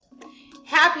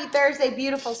Happy Thursday,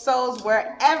 beautiful souls,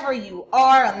 wherever you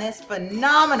are on this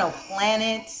phenomenal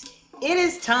planet. It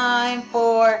is time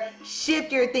for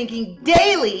Shift Your Thinking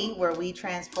Daily, where we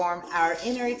transform our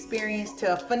inner experience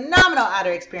to a phenomenal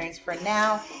outer experience. For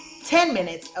now, 10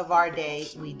 minutes of our day,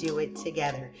 we do it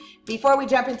together. Before we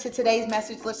jump into today's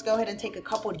message, let's go ahead and take a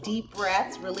couple deep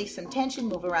breaths, release some tension,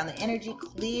 move around the energy,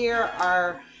 clear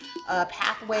our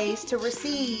pathways to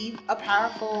receive a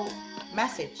powerful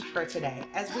message for today.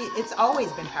 It's always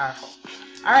been powerful.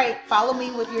 All right, follow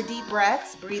me with your deep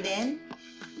breaths. Breathe in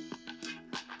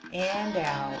and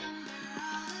out.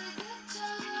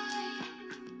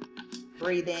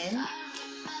 Breathe in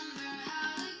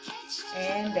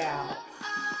and out.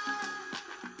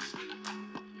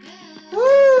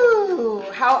 Woo!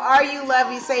 How are you,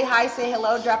 lovey? Say hi, say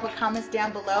hello, drop a comments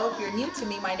down below. If you're new to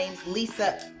me, my name's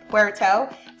Lisa Puerto,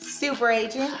 Super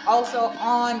Agent, also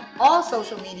on all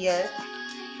social media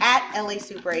at LA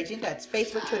Super Agent. That's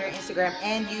Facebook, Twitter, Instagram,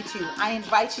 and YouTube. I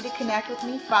invite you to connect with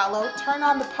me, follow, turn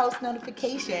on the post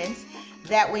notifications.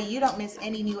 That way you don't miss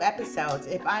any new episodes.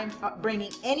 If I'm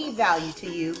bringing any value to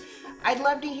you, I'd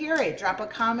love to hear it. Drop a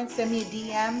comment, send me a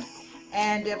DM.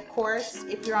 And of course,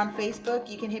 if you're on Facebook,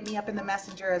 you can hit me up in the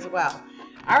messenger as well.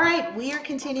 All right, we are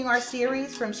continuing our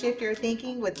series from Shift Your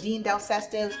Thinking with Dean Del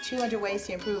Sesto's 200 Ways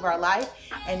to Improve Our Life.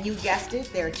 And you guessed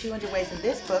it, there are 200 ways in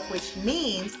this book, which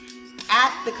means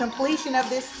at the completion of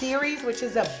this series, which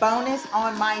is a bonus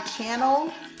on my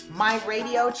channel, my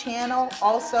radio channel,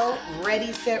 also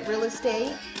Ready, Set, Real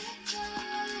Estate,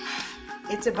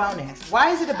 it's a bonus. Why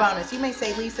is it a bonus? You may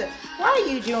say, Lisa, why are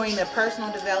you doing the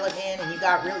personal development and you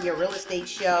got your real estate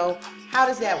show? How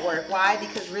does that work? Why?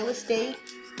 Because real estate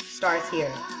starts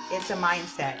here. It's a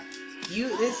mindset.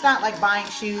 It's not like buying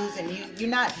shoes, and you're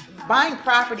not buying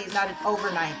property is not an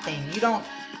overnight thing. You don't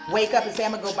wake up and say,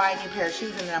 I'm gonna go buy a new pair of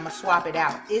shoes and then I'm gonna swap it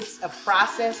out. It's a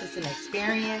process, it's an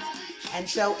experience. And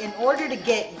so in order to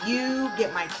get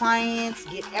my clients,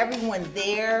 get everyone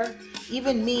there,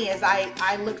 even me, as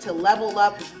I look to level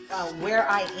up where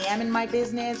I am in my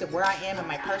business or where I am in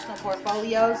my personal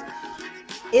portfolios,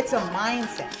 it's a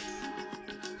mindset.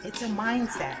 It's a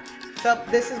mindset. So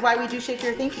this is why we do Shift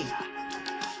Your Thinking.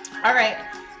 All right,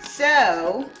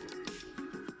 so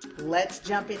let's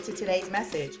jump into today's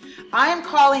message. I am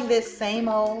calling this same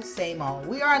old, same old.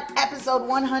 We are on episode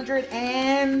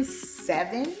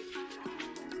 107.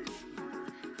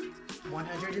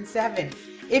 107.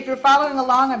 If you're following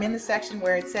along, I'm in the section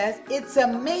where it says, it's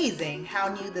amazing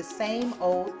how new the same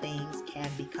old things can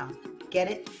become.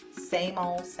 Get it? Same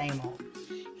old, same old.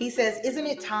 He says, isn't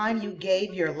it time you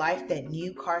gave your life that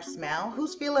new car smell?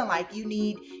 Who's feeling like you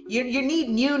need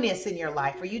newness in your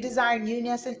life? Or you desire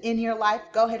newness in your life?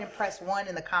 Go ahead and press 1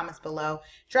 in the comments below.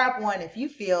 Drop 1 if you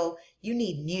feel you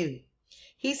need new.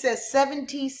 He says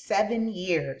 77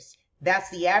 years.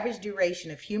 That's the average duration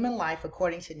of human life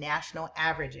according to national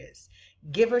averages.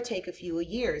 Give or take a few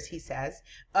years, he says.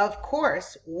 Of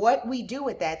course, what we do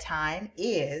at that time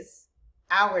is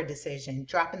our decision.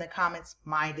 Drop in the comments,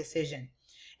 my decision.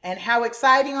 And how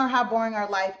exciting or how boring our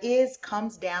life is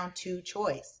comes down to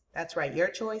choice. That's right, your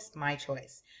choice, my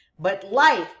choice. But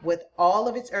life, with all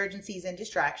of its urgencies and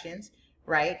distractions,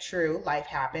 right, true, life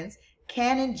happens,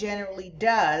 can and generally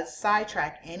does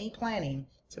sidetrack any planning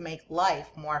to make life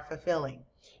more fulfilling.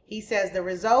 He says the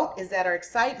result is that our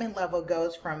excitement level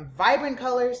goes from vibrant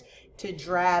colors to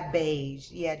drab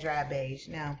beige. Yeah, drab beige.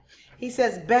 Now, he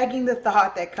says, begging the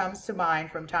thought that comes to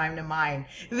mind from time to mind.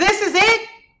 This is it?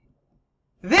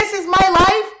 This is my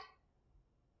life?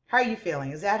 How are you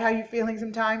feeling? Is that how you're feeling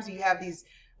sometimes? Do you have these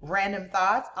random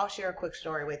thoughts? I'll share a quick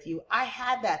story with you. I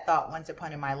had that thought once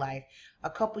upon in my life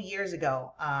a couple years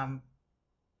ago.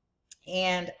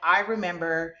 And I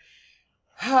remember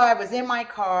I was in my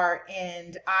car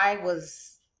and I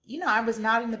was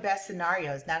not in the best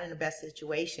scenarios, not in the best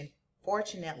situation.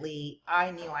 Fortunately, I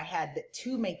knew I had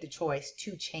to make the choice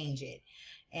to change it.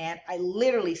 And I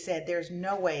literally said, there's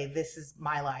no way this is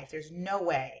my life. There's no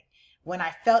way. When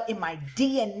I felt in my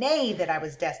DNA that I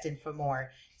was destined for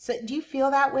more. So do you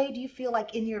feel that way? Do you feel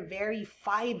like in your very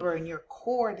fiber, in your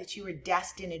core, that you were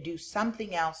destined to do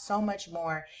something else, so much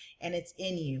more, and it's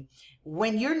in you?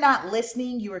 When you're not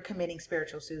listening, you are committing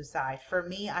spiritual suicide. For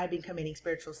me, I've been committing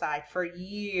spiritual suicide for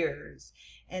years,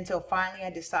 until finally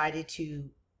I decided to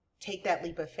take that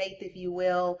leap of faith, if you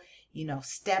will,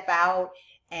 step out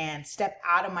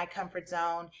of my comfort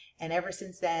zone. And ever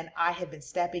since then, I have been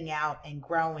stepping out and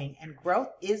growing. And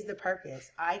growth is the purpose.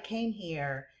 I came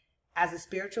here as a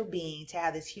spiritual being to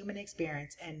have this human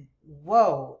experience. And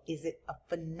whoa, is it a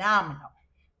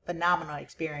phenomenal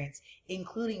experience,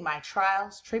 including my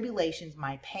trials, tribulations,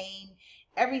 my pain,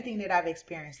 everything that I've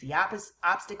experienced, the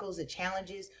obstacles, the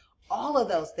challenges, all of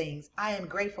those things I am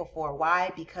grateful for.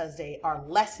 Why? Because they are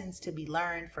lessons to be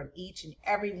learned from each and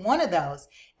every one of those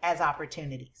as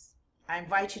opportunities. I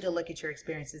invite you to look at your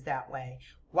experiences that way.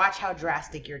 Watch how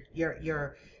drastic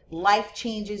your life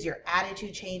changes, your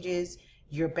attitude changes,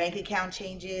 your bank account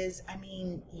changes. I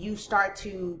mean, you start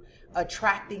to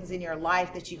attract things in your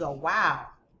life that you go, wow,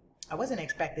 I wasn't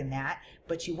expecting that,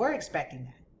 but you were expecting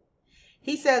that.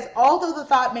 He says, although the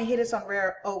thought may hit us on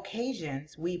rare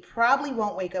occasions, we probably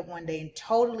won't wake up one day and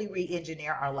totally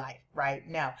re-engineer our life, right?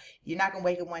 No, you're not going to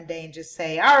wake up one day and just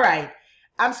say, all right,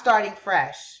 I'm starting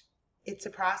fresh. It's a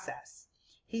process.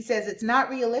 He says it's not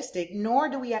realistic, nor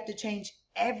do we have to change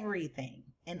everything.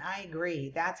 And I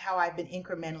agree. That's how I've been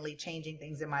incrementally changing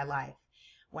things in my life.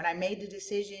 When I made the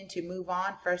decision to move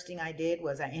on, first thing I did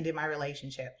was I ended my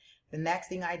relationship. The next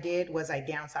thing I did was I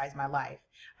downsized my life.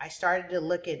 I started to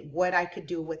look at what I could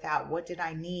do without. What did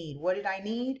I need? What did I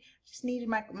need? Just needed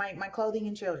my clothing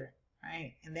and children,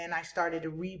 right? And then I started to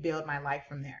rebuild my life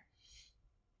from there.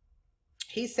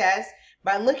 He says,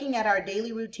 by looking at our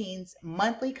daily routines,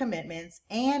 monthly commitments,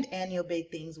 and annual big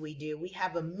things we do, we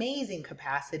have amazing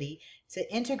capacity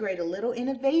to integrate a little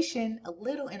innovation,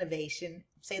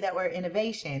 say that word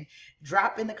innovation,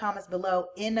 drop in the comments below,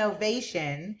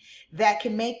 innovation, that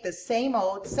can make the same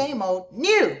old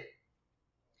new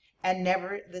and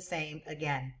never the same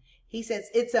again. He says,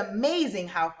 it's amazing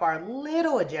how far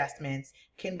little adjustments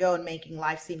can go in making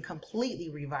life seem completely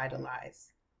revitalized.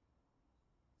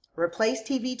 Replace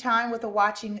TV time with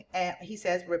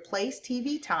replace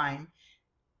TV time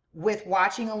with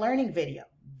watching a learning video,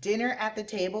 dinner at the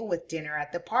table with dinner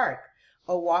at the park,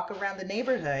 a walk around the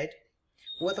neighborhood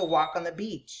with a walk on the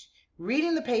beach,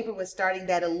 reading the paper with starting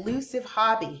that elusive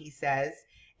hobby, he says,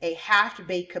 a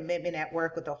half-baked commitment at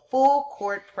work with a full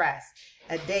court press,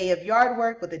 a day of yard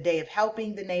work with a day of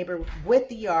helping the neighbor with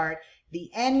the yard, the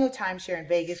annual timeshare in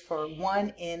Vegas for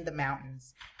one in the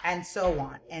mountains, and so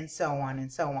on, and so on,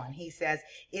 and so on. He says,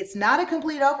 it's not a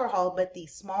complete overhaul, but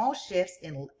these small shifts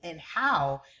in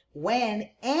how, when,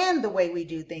 and the way we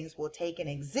do things will take an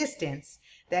existence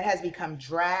that has become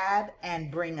drab and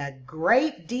bring a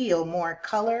great deal more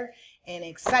color and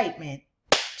excitement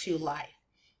to life.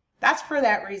 That's for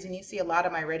that reason you see a lot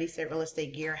of my Ready Set Real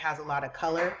Estate gear has a lot of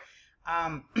color.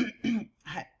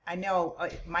 I know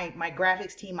my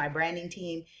graphics team, my branding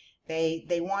team,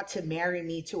 they want to marry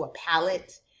me to a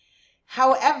palette.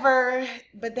 However,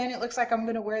 but then it looks like I'm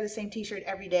going to wear the same t-shirt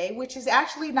every day, which is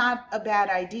actually not a bad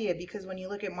idea, because when you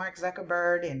look at Mark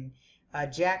Zuckerberg and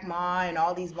Jack Ma and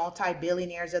all these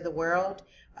multi-billionaires of the world,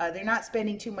 they're not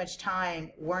spending too much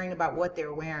time worrying about what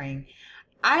they're wearing.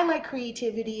 I like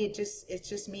creativity. It's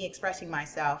just me expressing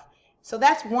myself. So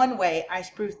that's one way I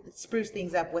spruce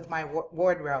things up with my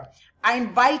wardrobe. I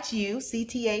invite you,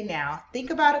 CTA now,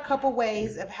 think about a couple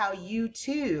ways of how you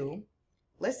too,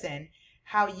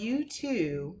 how you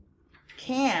too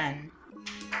can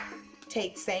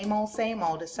take same old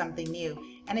to something new.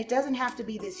 And it doesn't have to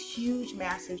be this huge,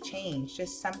 massive change,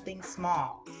 just something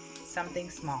small,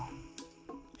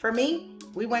 For me,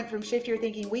 we went from Shift Your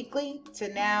Thinking Weekly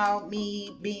to now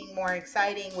me being more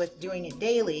exciting with doing it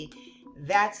daily.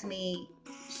 That's me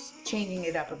changing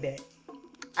it up a bit.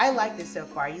 I like this so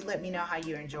far. You let me know how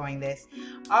you're enjoying this.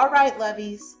 All right,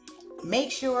 lovies.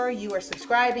 Make sure you are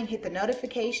subscribing, hit the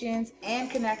notifications, and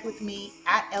connect with me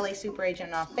at LA Super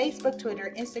Agent on Facebook,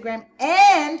 Twitter, Instagram.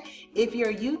 And if you're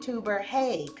a YouTuber,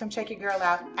 hey, come check your girl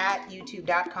out at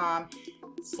youtube.com/LA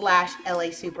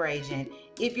Super Agent.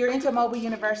 If you're into mobile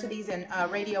universities and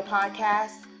radio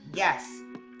podcasts, yes,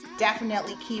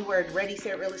 definitely keyword Ready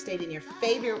Set Real Estate in your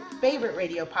favorite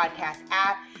radio podcast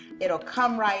app. It'll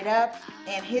come right up,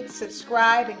 and hit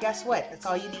subscribe, and guess what? That's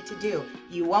all you need to do.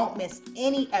 You won't miss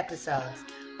any episodes.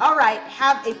 All right,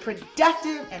 have a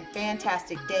productive and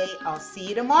fantastic day. I'll see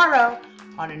you tomorrow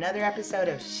on another episode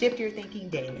of Shift Your Thinking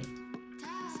Daily.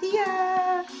 See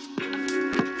ya!